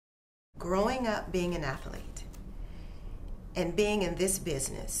growing up being an athlete and being in this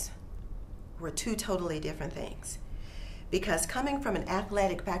business were two totally different things. Because coming from an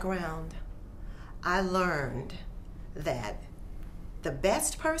athletic background, I learned that the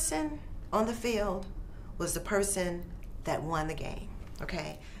best person on the field was the person that won the game,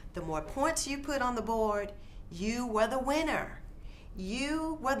 okay? The more points you put on the board, you were the winner.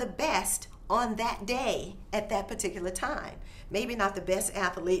 You were the best on that day at that particular time. Maybe not the best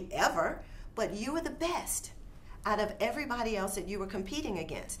athlete ever, but you were the best out of everybody else that you were competing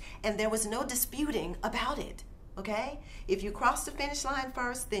against. And there was no disputing about it, okay? If you crossed the finish line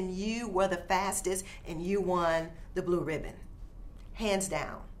first, then you were the fastest and you won the blue ribbon, hands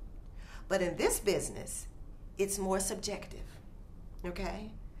down. But in this business, it's more subjective,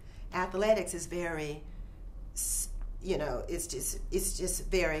 okay? Athletics is very, you know, it's just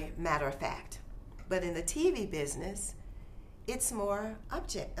very matter of fact. But in the TV business, it's more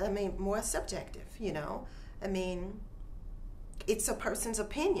more subjective, you know? I mean, it's a person's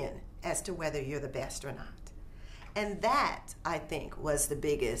opinion as to whether you're the best or not. And that, I think, was the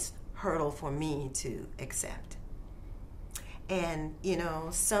biggest hurdle for me to accept. And, you know,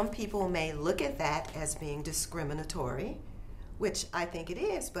 some people may look at that as being discriminatory, which I think it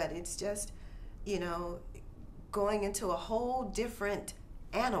is, but it's just, you know, going into a whole different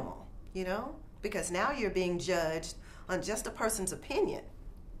animal, you know? Because now you're being judged on just a person's opinion.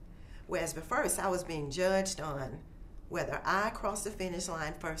 Whereas at first I was being judged on whether I crossed the finish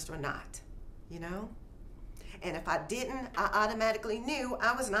line first or not, you know? And if I didn't, I automatically knew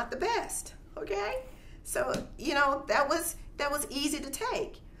I was not the best, okay? So, you know, that was easy to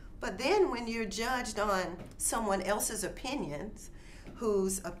take. But then when you're judged on someone else's opinions,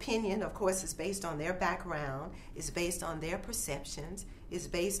 whose opinion, of course, is based on their background, is based on their perceptions, is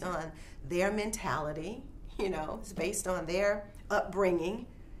based on their mentality, you know, it's based on their upbringing,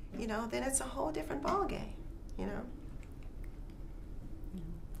 you know, then it's a whole different ballgame, you know.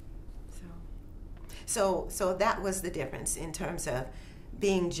 So that was the difference in terms of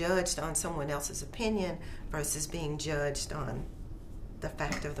being judged on someone else's opinion versus being judged on the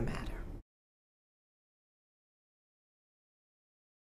fact of the matter.